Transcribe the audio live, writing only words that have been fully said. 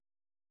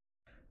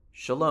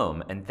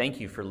Shalom, and thank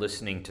you for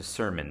listening to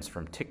sermons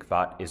from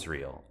Tikvat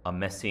Israel, a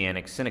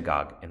Messianic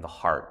synagogue in the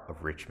heart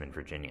of Richmond,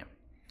 Virginia.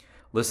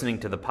 Listening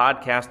to the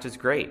podcast is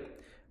great,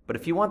 but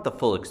if you want the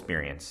full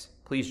experience,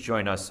 please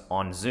join us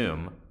on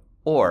Zoom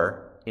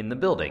or in the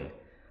building,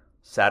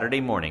 Saturday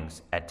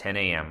mornings at 10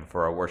 a.m.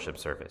 for our worship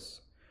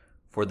service.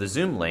 For the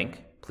Zoom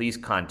link, please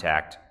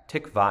contact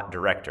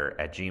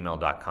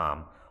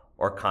tikvatdirector@gmail.com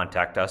or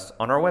contact us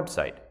on our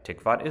website,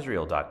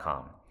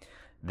 tikvatisrael.com.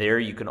 There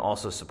you can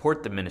also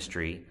support the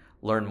ministry,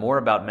 learn more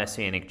about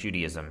Messianic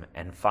Judaism,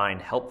 and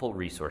find helpful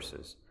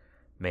resources.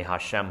 May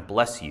Hashem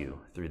bless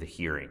you through the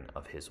hearing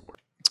of His word.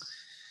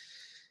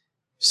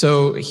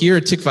 So here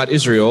at Tikvat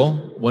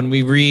Israel, when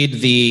we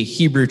read the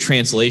Hebrew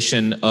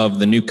translation of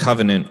the New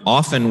Covenant,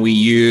 often we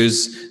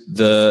use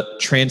the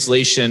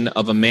translation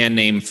of a man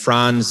named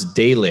Franz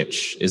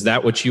Delitzsch. Is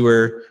that what you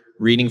were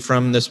reading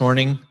from this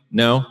morning?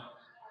 No?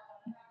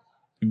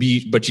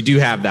 But you do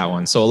have that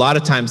one. So a lot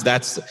of times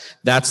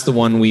that's the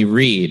one we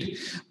read.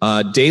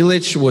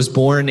 Delitzsch was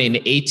born in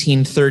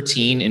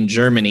 1813 in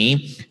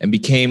Germany and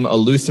became a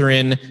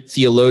Lutheran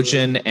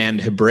theologian and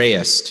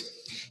Hebraist.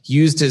 He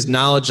used his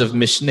knowledge of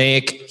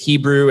Mishnaic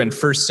Hebrew and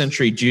first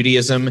century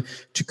Judaism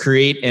to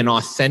create an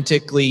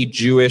authentically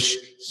Jewish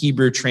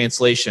Hebrew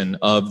translation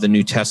of the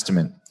New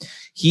Testament.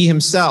 He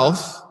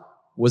himself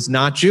was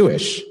not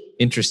Jewish,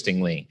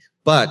 interestingly,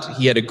 but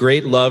he had a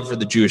great love for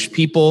the Jewish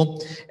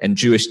people and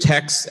Jewish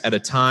texts at a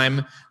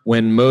time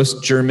when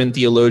most German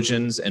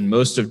theologians and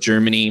most of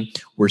Germany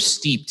were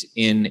steeped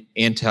in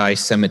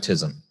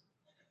anti-Semitism.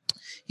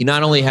 He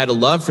not only had a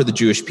love for the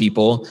Jewish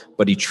people,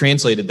 but he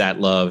translated that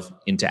love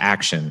into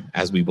action,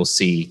 as we will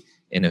see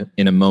in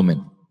a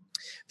moment.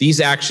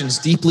 These actions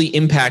deeply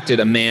impacted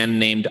a man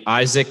named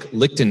Isaac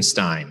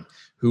Lichtenstein,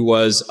 who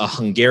was a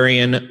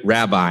Hungarian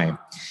rabbi.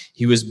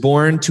 He was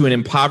born to an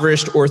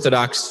impoverished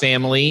Orthodox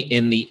family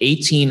in the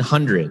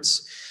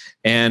 1800s,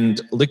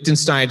 and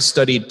Lichtenstein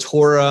studied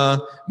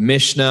Torah,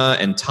 Mishnah,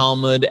 and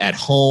Talmud at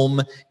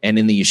home and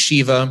in the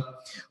yeshiva,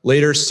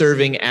 later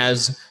serving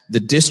as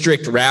the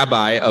district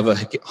rabbi of a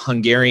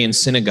Hungarian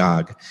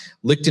synagogue.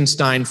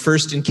 Lichtenstein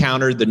first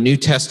encountered the New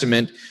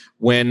Testament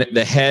when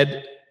the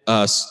head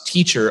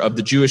teacher of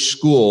the Jewish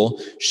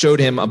school showed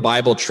him a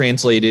Bible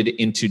translated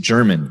into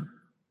German.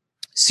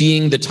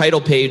 Seeing the title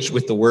page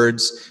with the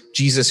words,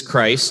 Jesus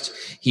Christ,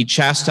 he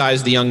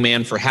chastised the young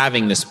man for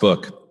having this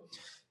book.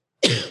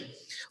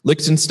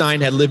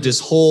 Lichtenstein had lived his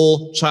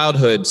whole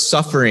childhood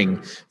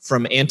suffering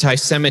from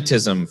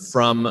anti-Semitism,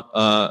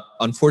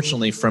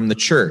 unfortunately, from the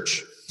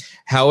church.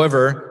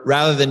 However,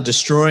 rather than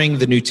destroying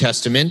the New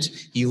Testament,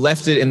 he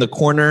left it in the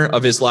corner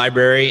of his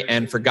library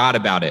and forgot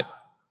about it.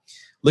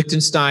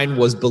 Lichtenstein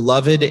was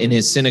beloved in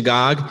his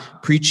synagogue,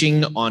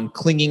 preaching on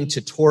clinging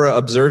to Torah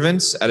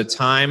observance at a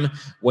time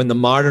when the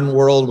modern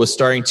world was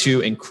starting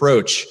to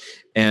encroach,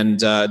 and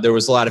there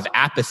was a lot of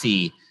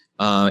apathy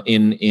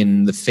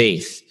in the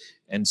faith.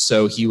 And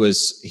so he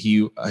was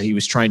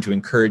trying to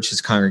encourage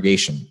his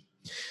congregation.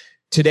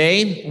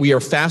 Today, we are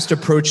fast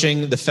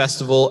approaching the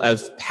festival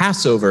of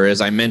Passover,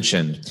 as I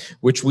mentioned,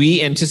 which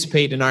we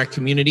anticipate in our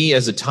community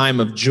as a time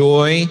of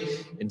joy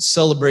in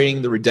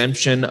celebrating the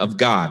redemption of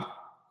God.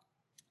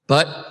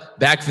 But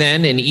back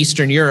then in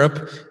Eastern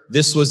Europe,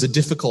 this was a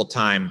difficult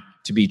time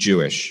to be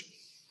Jewish.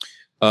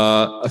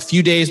 A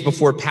few days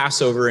before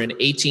Passover in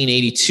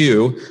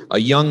 1882, a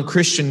young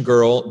Christian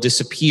girl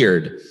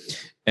disappeared.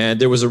 And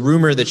there was a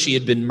rumor that she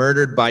had been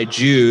murdered by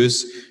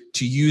Jews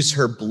to use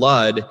her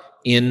blood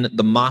in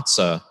the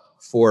matzah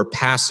for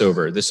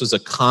Passover. This was a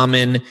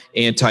common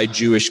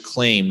anti-Jewish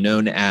claim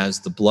known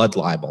as the blood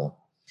libel.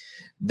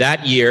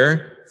 That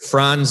year,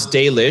 Franz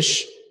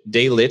Delitzsch,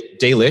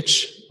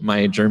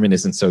 my German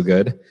isn't so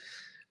good,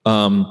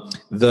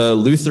 the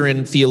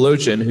Lutheran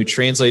theologian who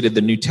translated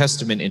the New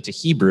Testament into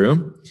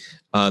Hebrew,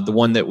 the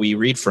one that we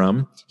read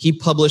from, he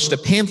published a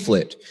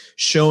pamphlet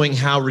showing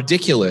how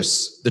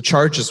ridiculous the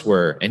charges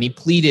were, and he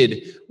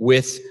pleaded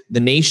with the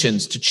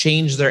nations to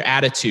change their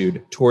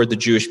attitude toward the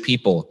Jewish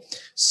people,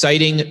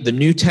 citing the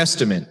New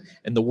Testament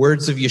and the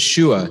words of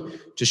Yeshua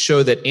to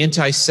show that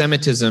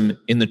anti-Semitism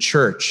in the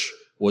church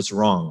was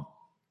wrong.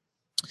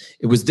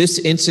 It was this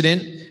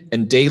incident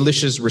and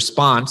Delitzsch's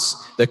response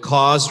that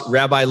caused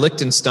Rabbi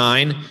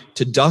Lichtenstein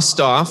to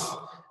dust off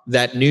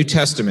that New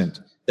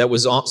Testament that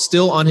was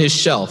still on his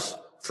shelf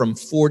from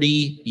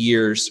 40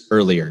 years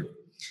earlier,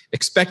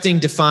 expecting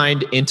to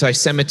find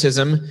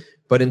anti-Semitism,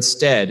 but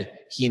instead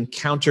he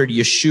encountered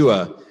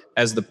Yeshua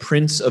as the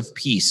Prince of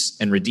Peace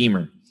and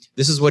Redeemer.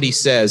 This is what he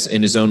says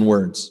in his own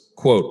words,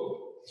 quote,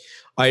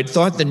 I had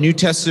thought the New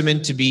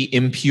Testament to be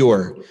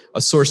impure,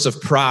 a source of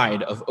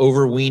pride, of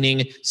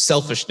overweening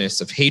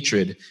selfishness, of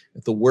hatred,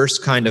 the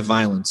worst kind of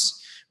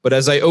violence. But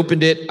as I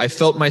opened it, I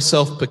felt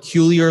myself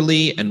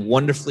peculiarly and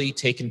wonderfully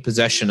taken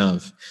possession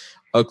of.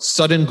 A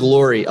sudden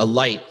glory, a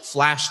light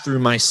flashed through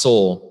my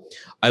soul.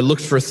 I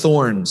looked for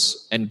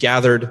thorns and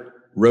gathered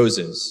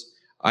roses.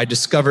 I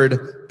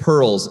discovered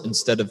pearls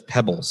instead of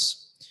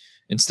pebbles.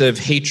 Instead of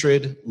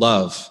hatred,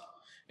 love.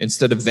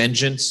 Instead of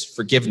vengeance,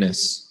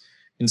 forgiveness.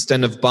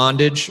 Instead of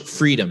bondage,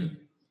 freedom.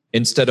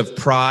 Instead of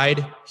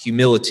pride,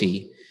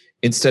 humility.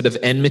 Instead of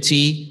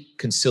enmity,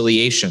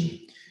 conciliation.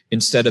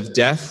 Instead of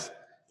death,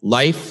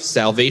 life,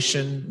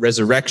 salvation,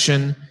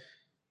 resurrection,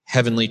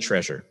 heavenly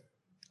treasure."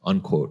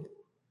 Unquote.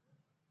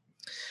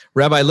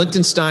 Rabbi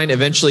Lichtenstein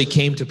eventually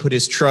came to put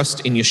his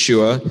trust in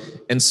Yeshua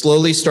and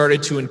slowly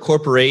started to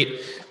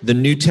incorporate the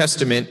New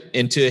Testament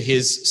into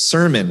his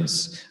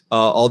sermons.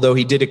 Although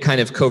he did it kind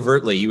of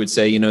covertly. He would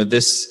say,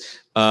 this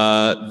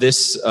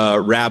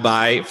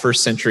rabbi,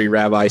 first century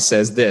rabbi,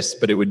 says this,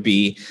 but it would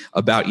be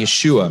about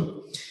Yeshua.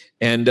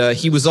 And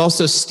he was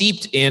also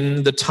steeped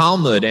in the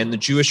Talmud and the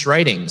Jewish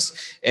writings,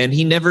 and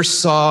he never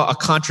saw a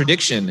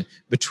contradiction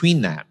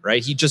between that,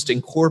 right? He just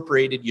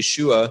incorporated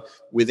Yeshua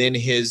within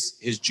his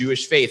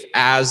Jewish faith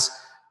as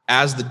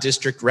the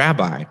district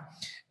rabbi.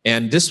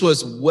 And this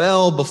was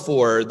well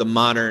before the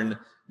modern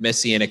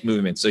Messianic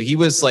movement. So he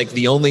was like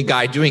the only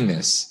guy doing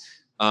this.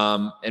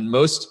 And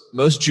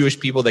most Jewish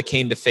people that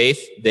came to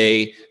faith,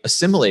 they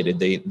assimilated,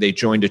 they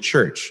joined a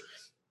church.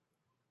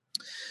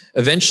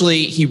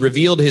 Eventually, he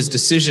revealed his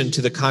decision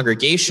to the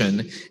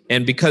congregation,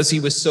 and because he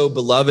was so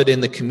beloved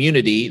in the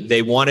community,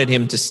 they wanted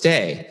him to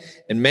stay.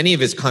 And many of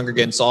his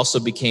congregants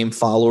also became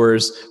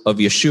followers of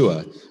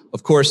Yeshua.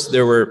 Of course,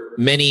 there were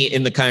many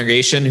in the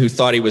congregation who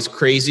thought he was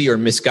crazy or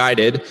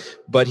misguided,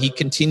 but he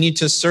continued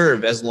to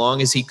serve as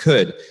long as he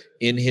could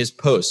in his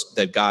post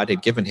that God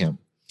had given him.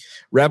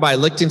 Rabbi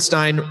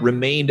Lichtenstein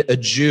remained a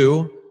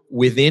Jew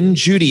within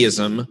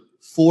Judaism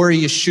for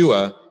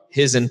Yeshua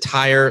his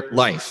entire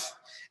life,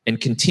 and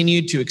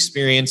continued to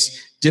experience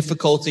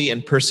difficulty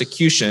and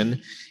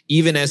persecution,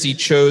 even as he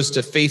chose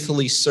to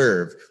faithfully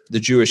serve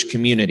the Jewish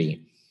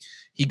community.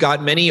 He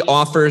got many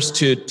offers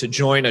to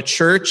join a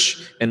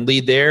church and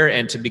lead there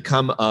and to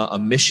become a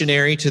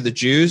missionary to the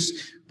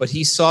Jews, but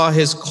he saw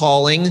his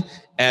calling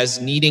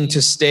as needing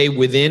to stay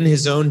within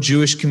his own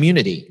Jewish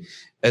community,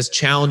 as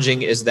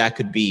challenging as that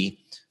could be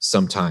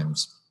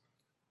sometimes.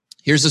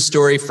 Here's a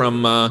story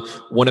from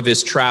one of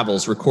his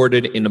travels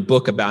recorded in a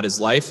book about his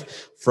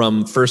life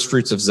from First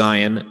Fruits of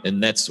Zion,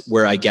 and that's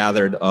where I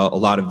gathered a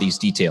lot of these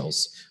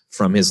details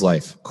from his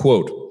life.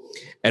 Quote,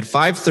 "At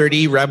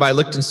 5:30, Rabbi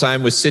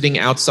Lichtenstein was sitting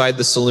outside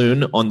the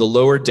saloon on the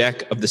lower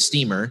deck of the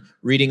steamer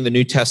reading the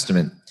New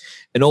Testament.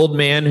 An old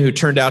man who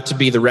turned out to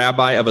be the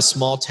rabbi of a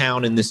small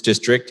town in this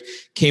district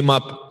came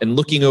up and,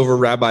 looking over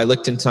Rabbi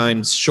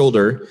Lichtenstein's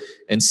shoulder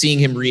and seeing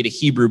him read a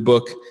Hebrew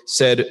book,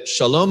 said,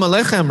 'Shalom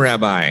Aleichem,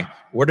 Rabbi.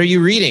 What are you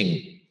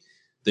reading?'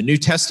 'The New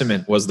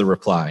Testament,' was the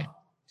reply.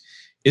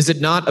 'Is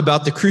it not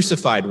about the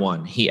crucified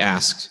one?' he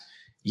asked.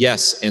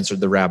 'Yes,'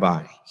 answered the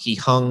rabbi. 'He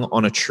hung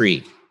on a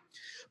tree.'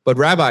 'But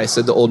Rabbi,'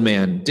 said the old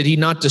man, 'did he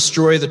not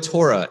destroy the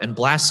Torah and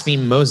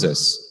blaspheme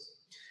Moses?'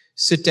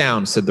 'Sit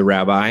down,' said the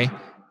rabbi,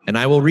 'and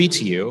I will read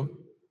to you,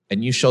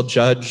 and you shall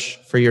judge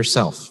for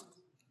yourself.'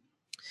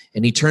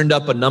 And he turned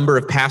up a number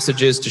of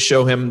passages to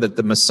show him that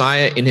the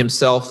Messiah in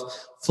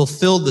himself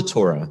fulfilled the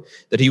Torah,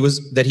 that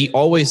he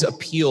always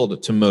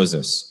appealed to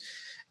Moses.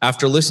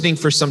 After listening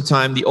for some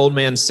time, the old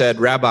man said,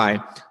 'Rabbi,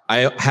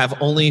 I have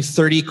only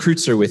 30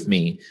 kreuzer with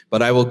me,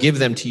 but I will give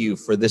them to you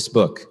for this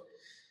book.'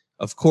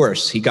 Of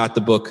course, he got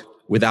the book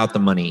without the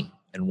money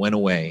and went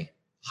away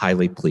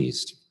highly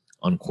pleased."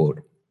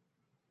 Unquote.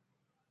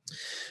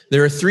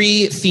 There are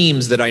three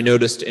themes that I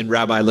noticed in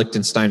Rabbi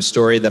Lichtenstein's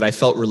story that I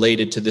felt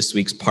related to this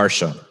week's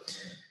Parsha.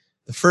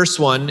 The first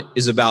one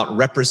is about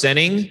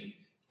representing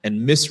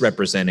and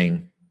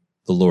misrepresenting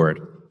the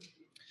Lord.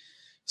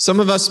 Some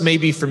of us may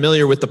be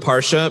familiar with the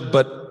Parsha,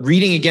 but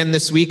reading again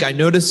this week, I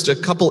noticed a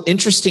couple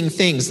interesting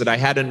things that I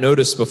hadn't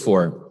noticed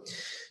before.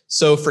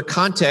 So for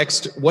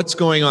context, what's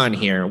going on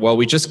here? Well,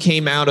 we just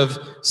came out of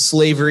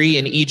slavery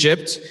in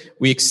Egypt.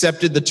 We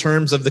accepted the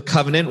terms of the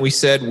covenant. We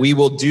said we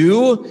will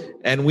do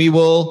and we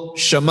will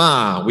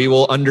shema. We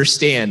will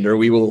understand, or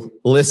we will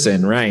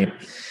listen, right?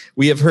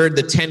 We have heard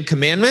the 10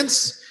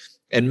 Commandments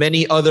and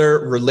many other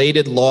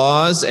related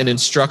laws and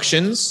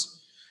instructions.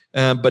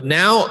 But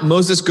now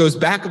Moses goes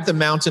back up the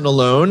mountain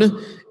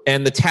alone,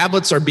 and the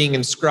tablets are being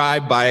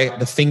inscribed by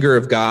the finger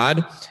of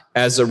God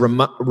as a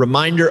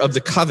reminder of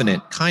the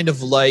covenant, kind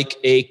of like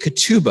a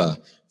ketubah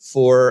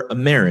for a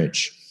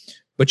marriage.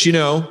 But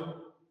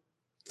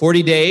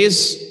 40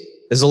 days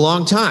is a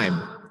long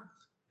time,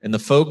 and the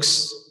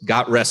folks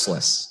got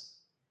restless.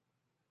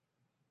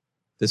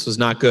 This was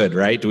not good,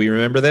 right? Do we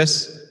remember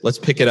this? Let's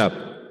pick it up.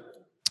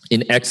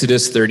 In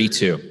Exodus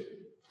 32,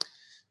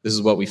 this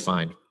is what we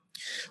find.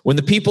 When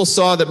the people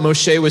saw that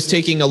Moshe was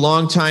taking a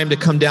long time to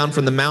come down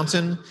from the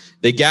mountain,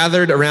 they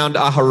gathered around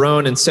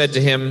Aharon and said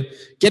to him,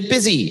 "Get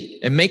busy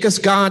and make us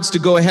gods to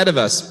go ahead of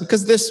us,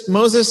 because this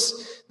Moses,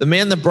 the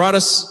man that brought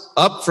us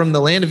up from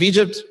the land of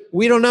Egypt,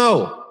 we don't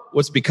know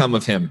what's become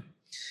of him."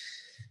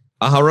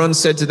 Aharon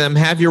said to them,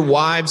 "Have your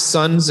wives,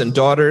 sons, and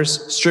daughters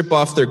strip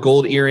off their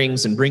gold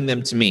earrings and bring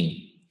them to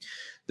me."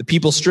 The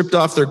people stripped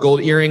off their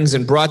gold earrings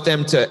and brought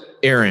them to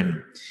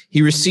Aaron.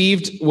 He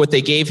received what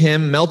they gave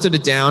him, melted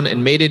it down,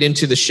 and made it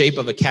into the shape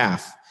of a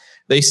calf.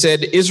 They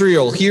said,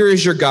 "Israel, here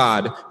is your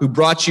God, who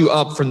brought you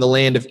up from the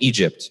land of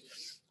Egypt."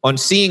 On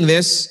seeing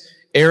this,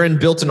 Aaron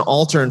built an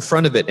altar in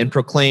front of it and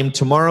proclaimed,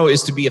 "Tomorrow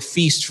is to be a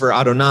feast for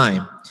Adonai."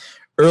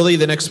 Early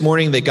the next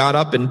morning, they got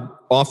up and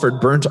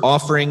offered burnt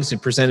offerings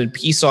and presented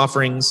peace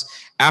offerings.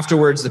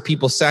 Afterwards, the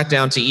people sat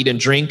down to eat and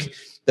drink.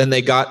 Then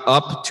they got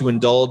up to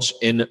indulge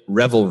in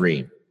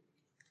revelry.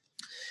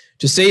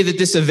 To say that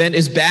this event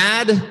is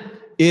bad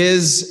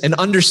is an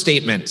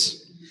understatement.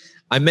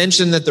 I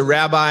mentioned that the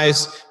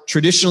rabbis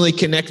traditionally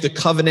connect the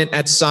covenant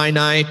at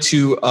Sinai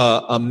to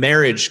a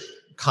marriage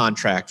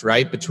contract,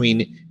 right,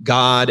 between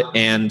God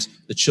and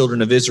the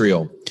children of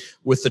Israel,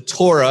 with the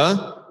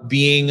Torah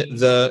being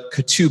the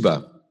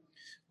ketubah,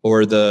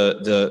 or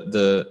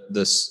the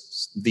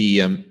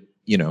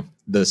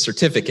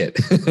certificate.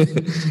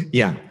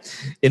 Yeah.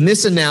 In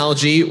this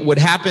analogy, what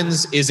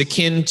happens is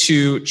akin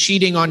to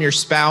cheating on your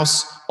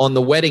spouse on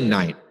the wedding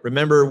night.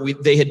 Remember,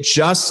 they had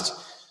just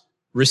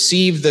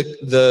received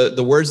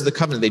the words of the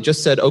covenant. They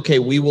just said, okay,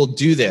 we will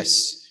do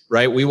this,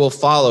 right? We will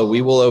follow,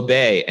 we will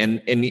obey.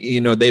 And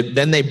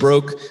they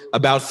broke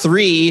about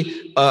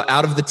 3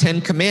 out of the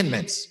 10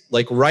 commandments,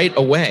 like right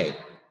away.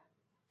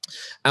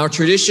 Our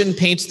tradition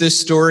paints this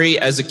story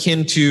as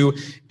akin to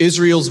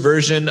Israel's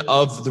version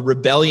of the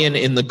rebellion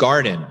in the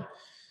garden,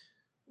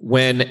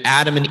 when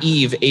Adam and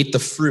Eve ate the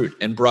fruit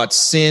and brought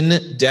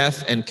sin,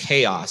 death, and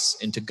chaos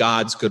into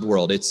God's good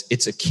world.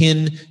 It's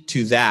akin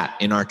to that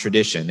in our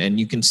tradition, and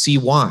you can see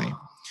why.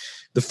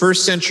 The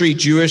first century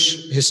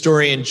Jewish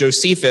historian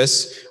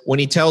Josephus, when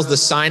he tells the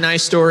Sinai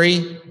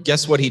story,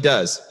 guess what he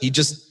does? He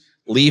just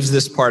leaves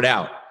this part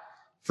out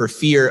for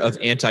fear of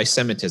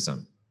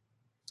anti-Semitism.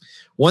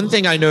 One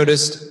thing I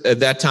noticed at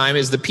that time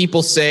is the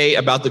people say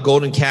about the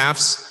golden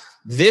calves,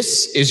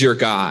 "This is your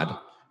God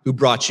who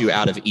brought you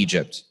out of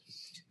Egypt."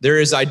 There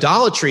is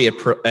idolatry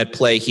at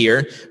play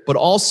here, but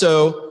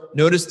also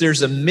notice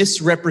there's a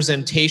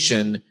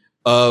misrepresentation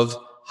of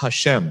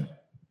Hashem.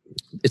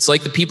 It's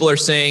like the people are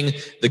saying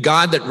the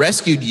God that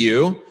rescued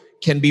you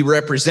can be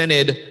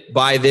represented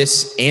by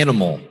this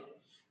animal.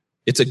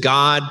 It's a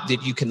God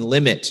that you can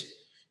limit,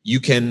 you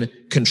can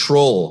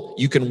control,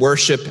 you can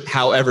worship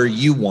however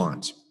you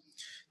want.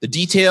 The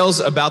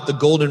details about the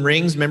golden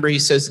rings, remember he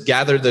says,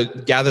 gather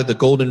the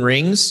golden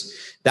rings.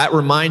 That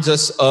reminds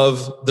us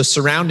of the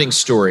surrounding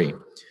story.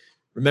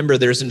 Remember,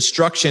 there's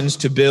instructions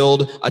to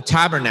build a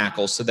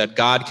tabernacle so that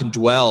God can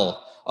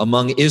dwell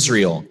among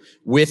Israel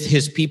with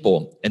his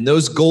people. And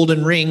those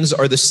golden rings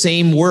are the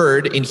same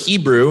word in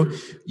Hebrew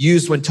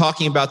used when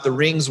talking about the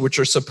rings which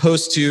are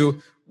supposed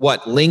to,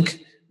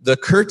 link the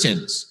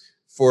curtains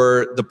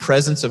for the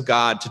presence of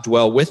God to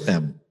dwell with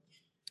them.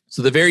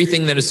 So the very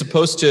thing that is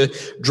supposed to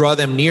draw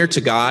them near to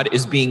God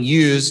is being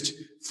used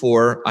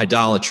for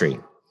idolatry.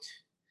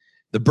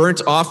 The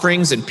burnt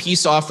offerings and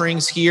peace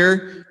offerings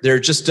here, they're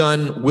just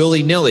done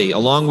willy-nilly,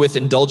 along with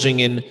indulging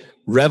in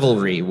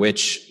revelry,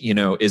 which,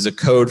 is a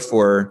code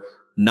for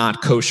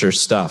not kosher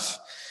stuff.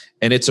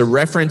 And it's a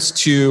reference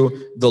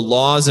to the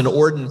laws and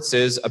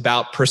ordinances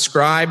about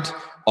prescribed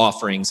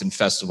offerings and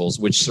festivals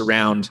which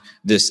surround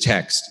this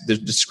text. They're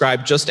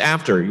described just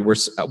after.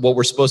 What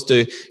we're supposed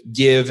to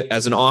give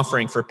as an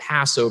offering for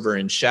Passover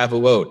and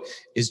Shavuot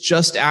is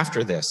just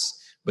after this,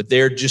 but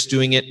they're just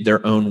doing it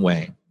their own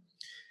way.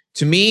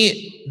 To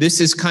me,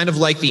 this is kind of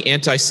like the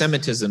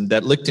anti-Semitism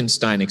that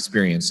Lichtenstein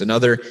experienced and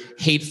other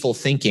hateful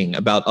thinking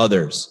about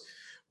others.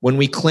 When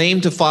we claim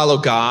to follow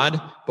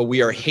God, but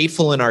we are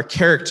hateful in our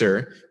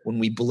character, when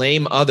we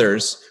blame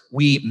others,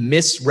 we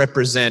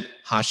misrepresent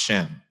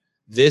Hashem.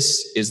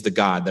 This is the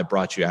God that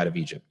brought you out of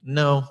Egypt.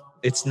 No,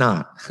 it's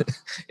not.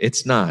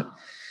 It's not.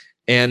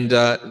 And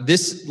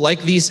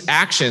like these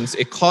actions,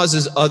 it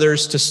causes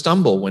others to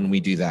stumble when we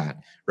do that,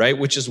 right?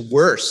 Which is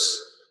worse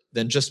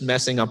than just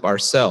messing up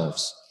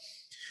ourselves.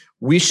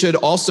 We should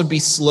also be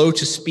slow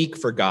to speak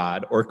for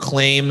God or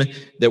claim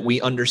that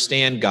we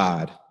understand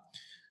God,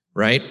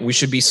 right? We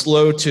should be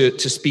slow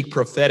to speak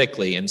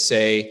prophetically and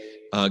say,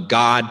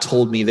 God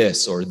told me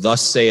this, or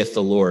thus saith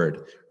the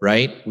Lord,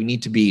 right? We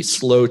need to be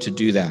slow to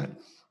do that.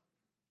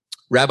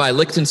 Rabbi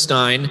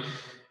Lichtenstein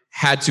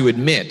had to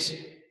admit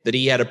that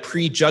he had a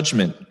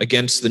prejudgment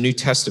against the New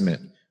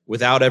Testament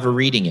without ever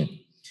reading it,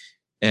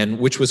 and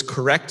which was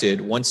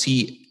corrected once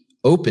he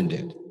opened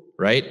it,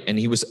 right? And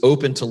he was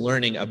open to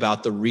learning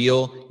about the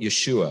real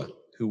Yeshua,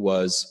 who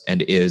was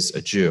and is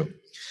a Jew.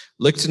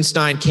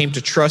 Lichtenstein came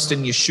to trust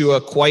in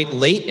Yeshua quite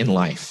late in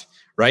life,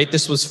 right?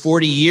 This was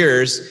 40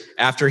 years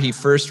after he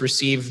first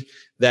received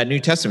that New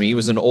Testament. He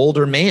was an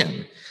older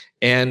man.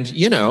 And,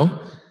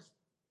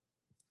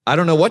 I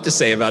don't know what to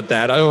say about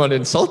that. I don't want to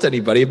insult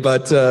anybody,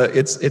 but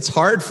it's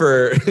hard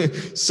for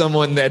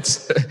someone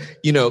that's,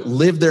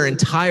 lived their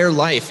entire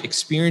life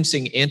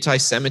experiencing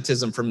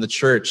anti-Semitism from the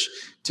church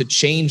to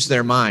change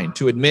their mind,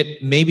 to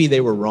admit maybe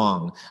they were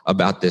wrong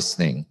about this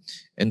thing.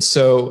 And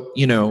so,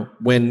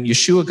 when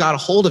Yeshua got a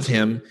hold of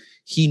him,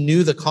 he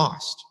knew the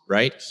cost,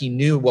 right? He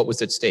knew what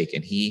was at stake,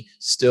 and he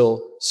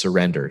still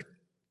surrendered.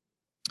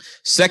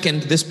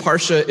 Second, this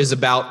Parsha is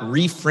about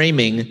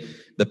reframing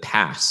the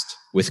past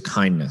with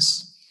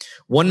kindness.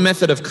 One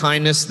method of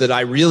kindness that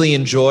I really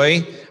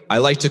enjoy, I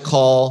like to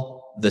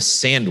call the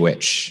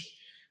sandwich.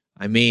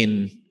 I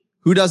mean,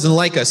 Who doesn't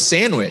like a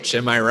sandwich?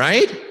 Am I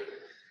right?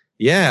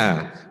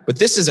 Yeah, but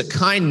this is a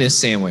kindness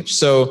sandwich.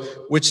 So,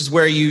 which is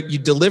where you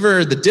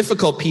deliver the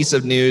difficult piece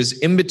of news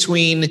in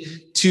between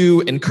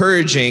two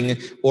encouraging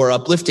or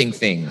uplifting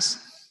things.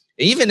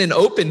 Even an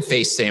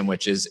open-faced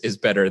sandwich is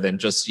better than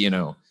just,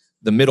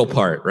 the middle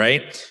part,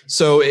 right?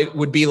 So it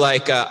would be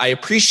like, I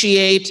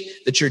appreciate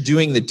that you're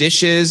doing the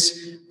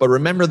dishes, but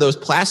remember those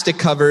plastic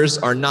covers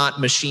are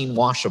not machine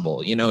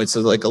washable. It's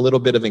like a little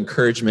bit of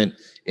encouragement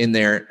in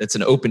there. It's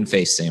an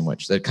open-faced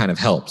sandwich that kind of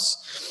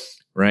helps,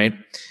 right?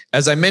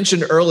 As I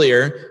mentioned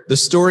earlier, the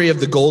story of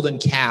the golden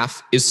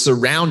calf is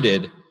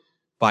surrounded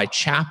by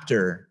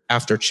chapter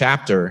after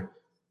chapter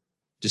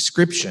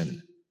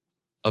description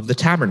of the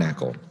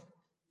tabernacle.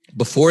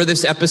 Before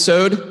this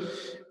episode,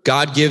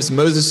 God gives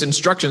Moses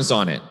instructions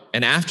on it.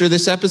 And after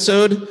this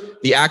episode,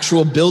 the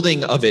actual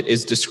building of it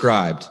is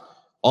described,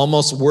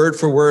 almost word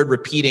for word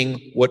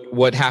repeating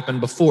what happened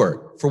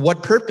before. For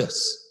what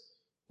purpose?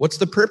 What's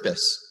the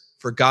purpose?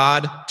 For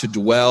God to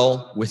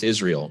dwell with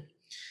Israel.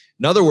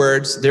 In other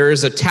words, there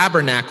is a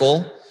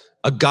tabernacle,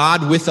 a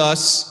God with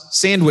us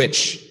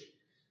sandwich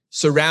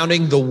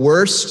surrounding the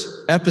worst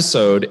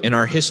episode in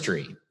our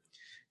history.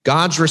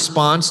 God's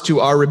response to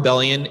our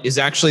rebellion is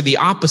actually the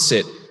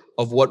opposite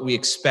of what we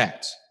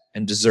expect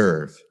and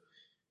deserve.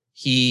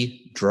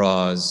 He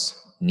draws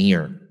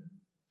near.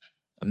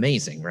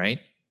 Amazing, right?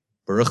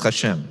 Baruch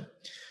Hashem.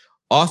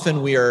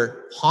 Often we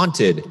are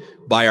haunted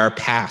by our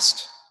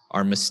past,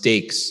 our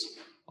mistakes,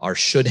 our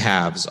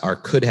should-haves, our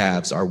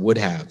could-haves, our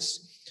would-haves.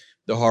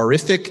 The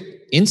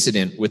horrific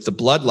incident with the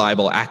blood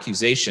libel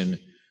accusation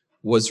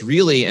was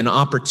really an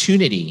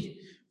opportunity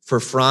for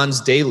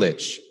Franz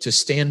Delitzsch to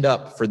stand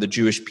up for the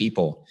Jewish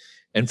people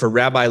and for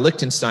Rabbi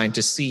Lichtenstein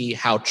to see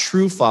how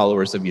true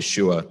followers of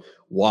Yeshua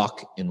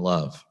walk in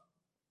love.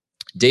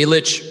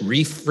 Delitzsch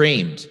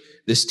reframed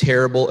this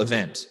terrible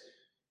event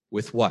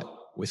with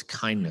what? With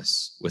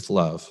kindness, with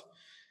love.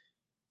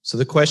 So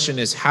the question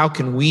is, how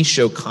can we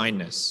show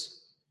kindness?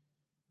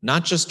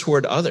 Not just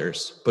toward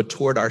others, but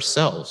toward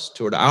ourselves,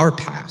 toward our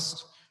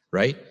past,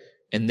 right?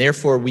 And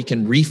therefore we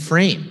can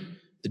reframe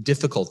the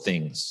difficult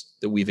things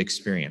that we've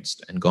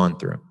experienced and gone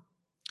through.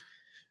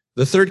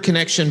 The third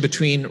connection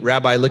between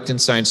Rabbi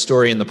Lichtenstein's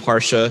story and the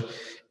Parsha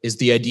is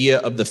the idea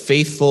of the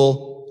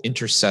faithful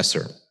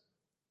intercessor.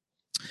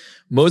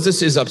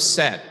 Moses is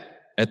upset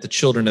at the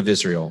children of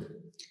Israel.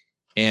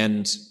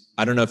 And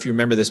I don't know if you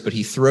remember this, but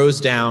he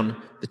throws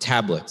down the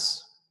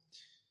tablets,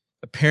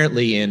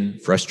 apparently in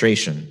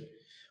frustration.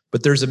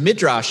 But there's a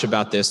midrash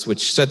about this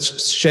which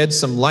sheds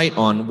some light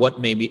on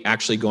what may be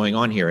actually going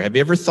on here. Have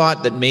you ever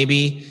thought that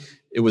maybe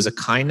it was a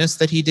kindness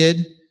that he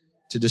did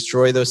to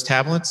destroy those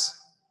tablets?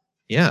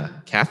 Yeah,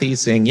 Kathy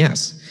is saying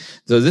yes.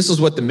 So this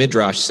is what the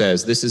midrash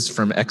says. This is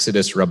from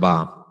Exodus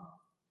Rabbah.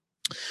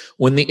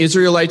 When the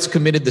Israelites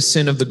committed the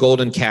sin of the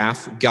golden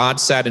calf, God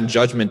sat in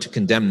judgment to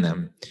condemn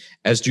them.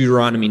 As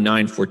Deuteronomy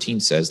 9:14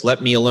 says,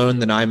 "Let me alone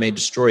that I may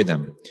destroy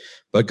them."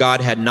 But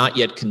God had not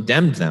yet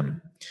condemned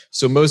them.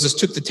 So Moses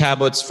took the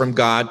tablets from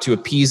God to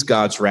appease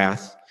God's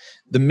wrath.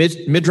 The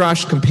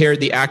Midrash compared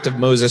the act of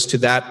Moses to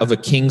that of a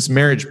king's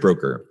marriage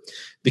broker.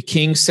 The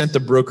king sent the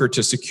broker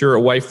to secure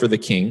a wife for the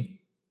king.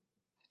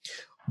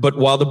 But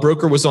while the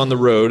broker was on the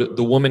road,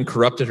 the woman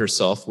corrupted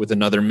herself with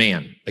another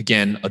man.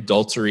 Again,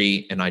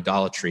 adultery and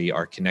idolatry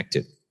are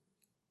connected.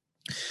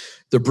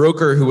 The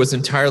broker, who was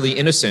entirely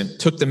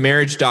innocent, took the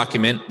marriage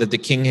document that the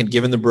king had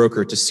given the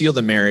broker to seal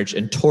the marriage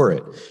and tore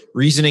it,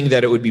 reasoning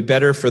that it would be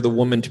better for the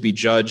woman to be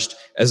judged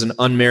as an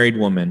unmarried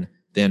woman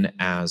than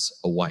as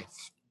a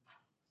wife.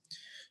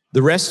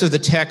 The rest of the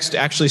text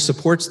actually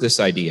supports this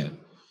idea.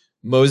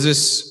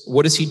 Moses,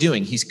 what is he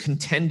doing? He's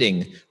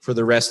contending for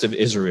the rest of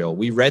Israel.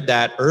 We read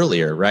that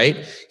earlier,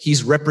 right?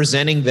 He's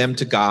representing them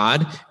to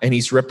God, and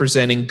he's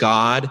representing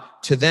God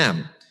to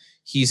them.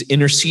 He's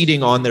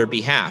interceding on their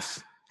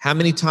behalf. How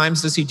many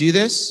times does he do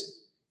this?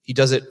 He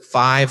does it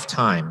 5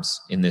 times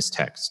in this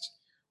text.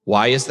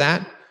 Why is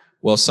that?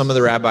 Well, some of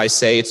the rabbis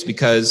say it's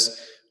because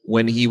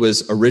when he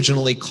was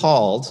originally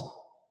called,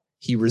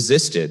 he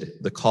resisted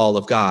the call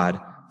of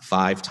God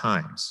 5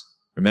 times.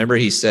 Remember,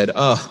 he said,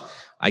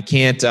 I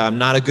can't, I'm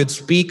not a good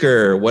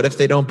speaker. What if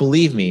they don't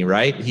believe me,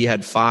 right? He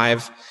had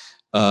 5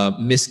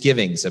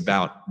 misgivings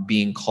about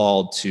being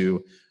called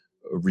to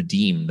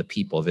redeem the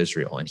people of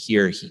Israel. And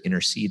here he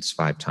intercedes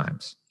 5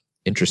 times.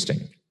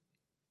 Interesting.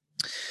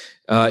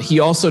 He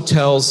also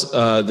tells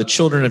the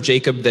children of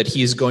Jacob that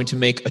he is going to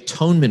make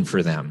atonement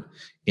for them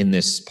in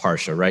this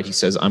parsha, right? He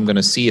says, I'm going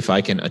to see if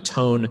I can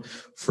atone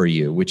for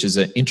you, which is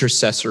an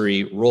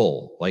intercessory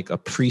role, like a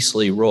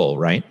priestly role,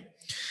 right?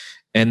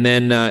 And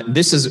then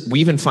we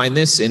even find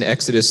this in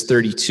Exodus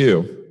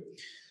 32,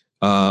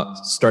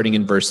 starting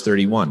in verse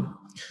 31.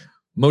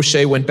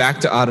 Moshe went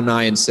back to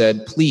Adonai and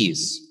said,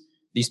 please,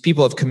 these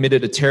people have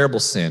committed a terrible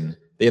sin.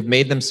 They have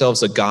made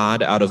themselves a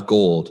god out of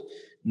gold.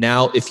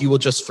 Now, if you will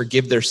just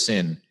forgive their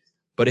sin,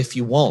 but if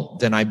you won't,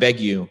 then I beg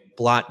you,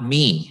 blot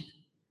me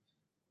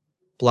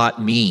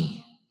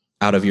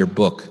out of your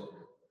book,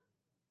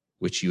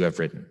 which you have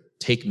written.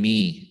 Take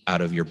me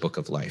out of your book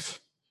of life.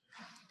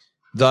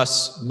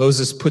 Thus,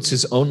 Moses puts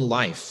his own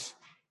life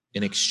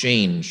in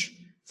exchange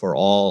for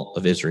all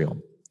of Israel.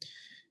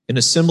 In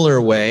a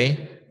similar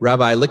way,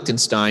 Rabbi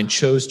Lichtenstein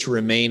chose to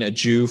remain a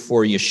Jew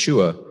for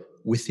Yeshua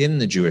within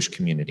the Jewish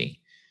community,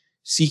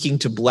 seeking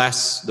to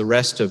bless the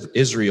rest of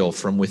Israel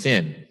from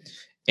within.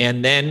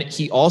 And then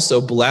he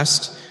also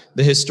blessed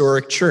the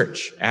historic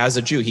church as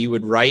a Jew. He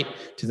would write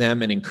to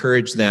them and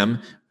encourage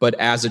them, but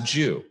as a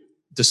Jew,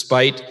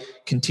 despite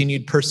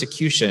continued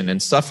persecution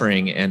and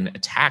suffering and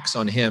attacks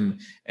on him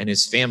and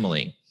his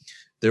family.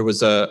 There was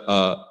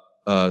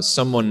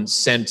someone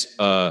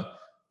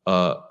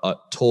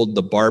told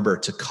the barber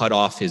to cut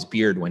off his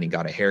beard when he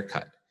got a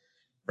haircut,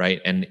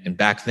 right? And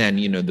back then,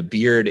 the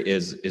beard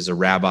is a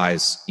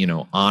rabbi's,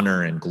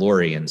 honor and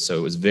glory. And so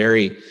it was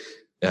very,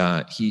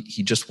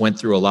 he just went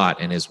through a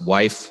lot, and his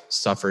wife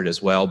suffered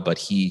as well, but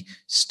he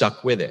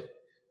stuck with it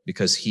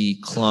because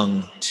he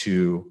clung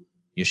to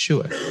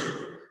Yeshua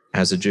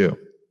as a Jew.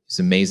 He's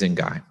an amazing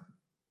guy.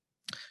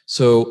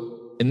 So,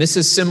 and this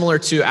is similar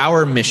to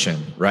our mission,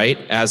 right?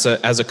 As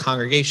a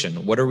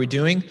congregation, what are we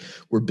doing?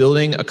 We're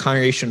building a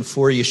congregation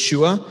for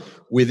Yeshua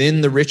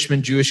within the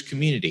Richmond Jewish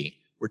community.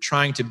 We're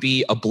trying to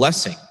be a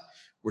blessing.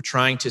 We're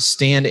trying to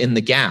stand in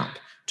the gap,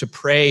 to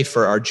pray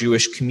for our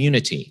Jewish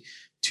community,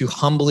 to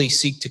humbly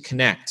seek to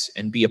connect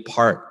and be a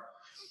part.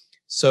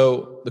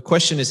 So the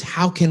question is,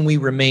 how can we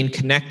remain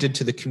connected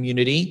to the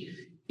community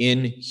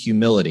in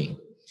humility?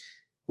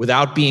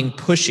 Without being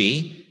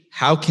pushy,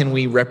 how can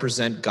we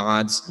represent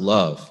God's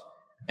love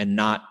and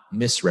not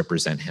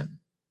misrepresent him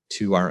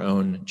to our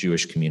own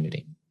Jewish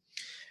community?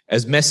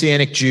 As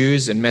Messianic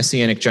Jews and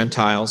Messianic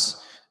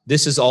Gentiles,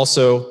 this is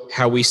also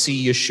how we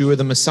see Yeshua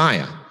the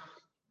Messiah.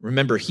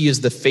 Remember, he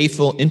is the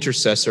faithful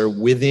intercessor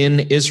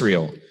within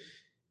Israel.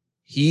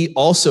 He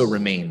also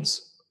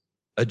remains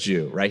a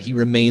Jew, right? He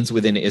remains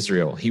within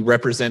Israel. He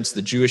represents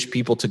the Jewish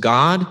people to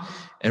God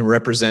and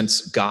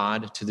represents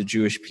God to the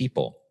Jewish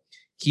people.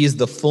 He is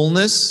the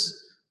fullness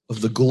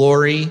of the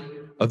glory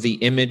of the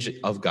image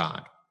of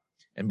God.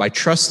 And by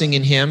trusting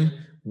in him,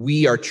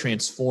 we are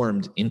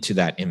transformed into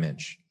that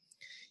image.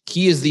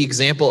 He is the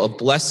example of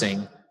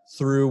blessing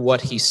through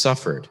what he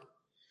suffered.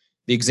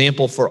 The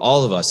example for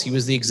all of us. He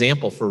was the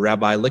example for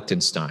Rabbi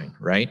Lichtenstein,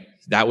 right?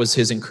 That was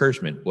his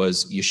encouragement,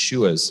 was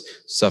Yeshua's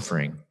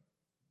suffering.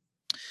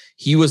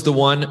 He was the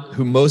one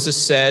who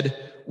Moses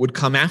said would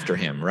come after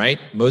him, right?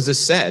 Moses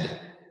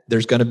said,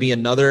 there's going to be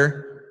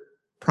another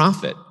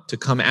prophet to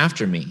come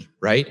after me,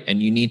 right?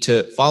 And you need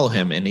to follow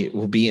him, and it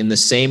will be in the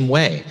same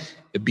way.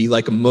 It'd be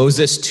like a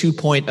Moses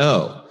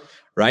 2.0,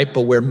 right?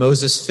 But where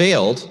Moses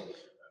failed,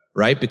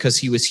 right, because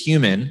he was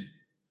human,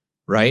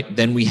 right,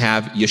 then we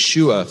have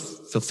Yeshua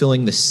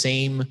fulfilling the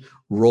same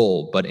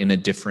role, but in a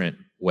different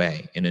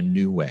way, in a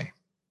new way,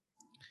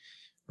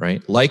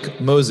 right? Like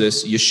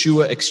Moses,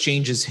 Yeshua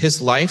exchanges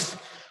his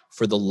life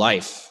for the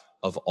life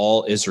of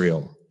all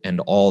Israel and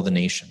all the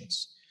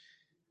nations.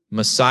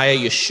 Messiah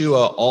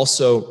Yeshua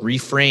also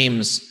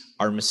reframes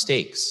our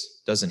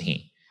mistakes, doesn't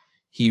he?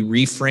 He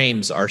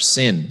reframes our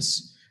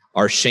sins,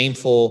 our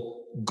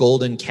shameful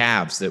golden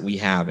calves that we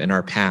have in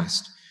our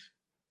past.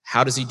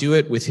 How does he do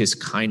it? With his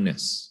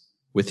kindness,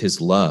 with his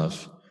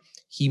love.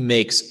 He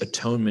makes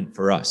atonement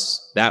for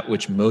us. That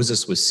which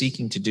Moses was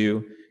seeking to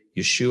do,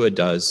 Yeshua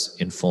does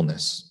in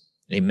fullness.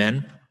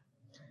 Amen?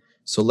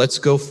 So let's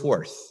go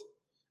forth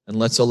and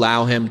let's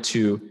allow him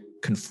to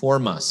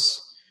conform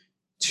us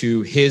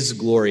to his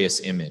glorious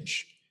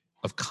image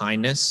of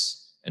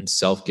kindness and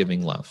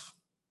self-giving love.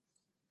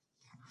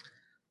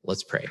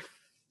 Let's pray.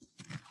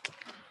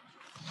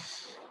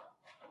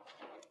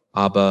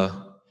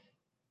 Abba,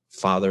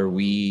 Father,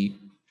 we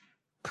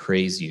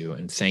praise you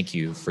and thank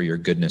you for your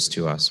goodness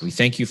to us. We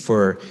thank you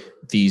for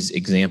these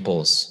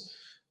examples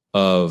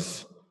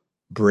of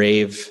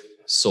brave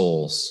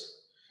souls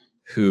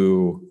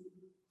who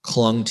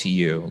clung to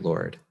you,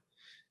 Lord,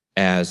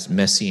 as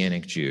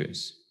Messianic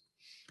Jews,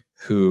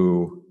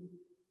 who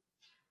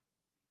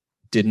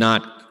did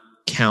not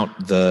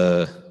count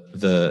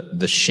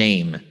the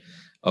shame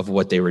of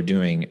what they were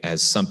doing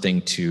as something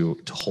to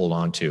hold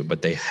on to,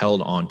 but they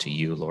held on to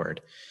you,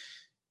 Lord.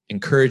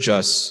 Encourage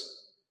us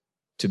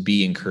to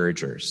be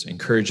encouragers.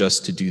 Encourage us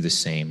to do the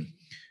same,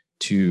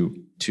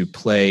 to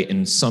play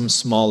in some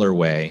smaller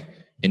way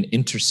an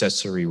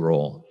intercessory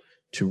role,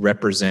 to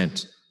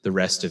represent the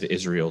rest of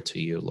Israel to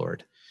you,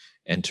 Lord,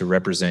 and to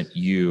represent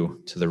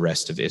you to the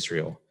rest of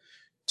Israel,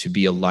 to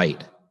be a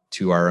light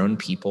to our own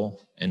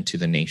people and to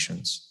the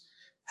nations.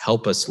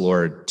 Help us,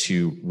 Lord,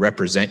 to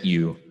represent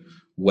you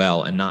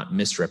well and not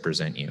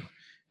misrepresent you.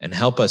 And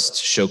help us to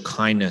show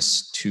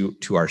kindness to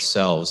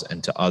ourselves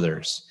and to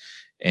others,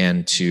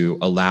 and to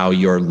allow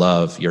your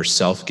love, your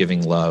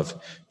self-giving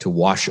love, to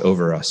wash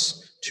over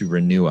us, to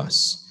renew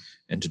us,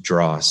 and to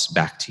draw us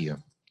back to you.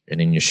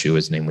 And in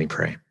Yeshua's name we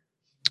pray.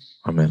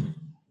 Amen.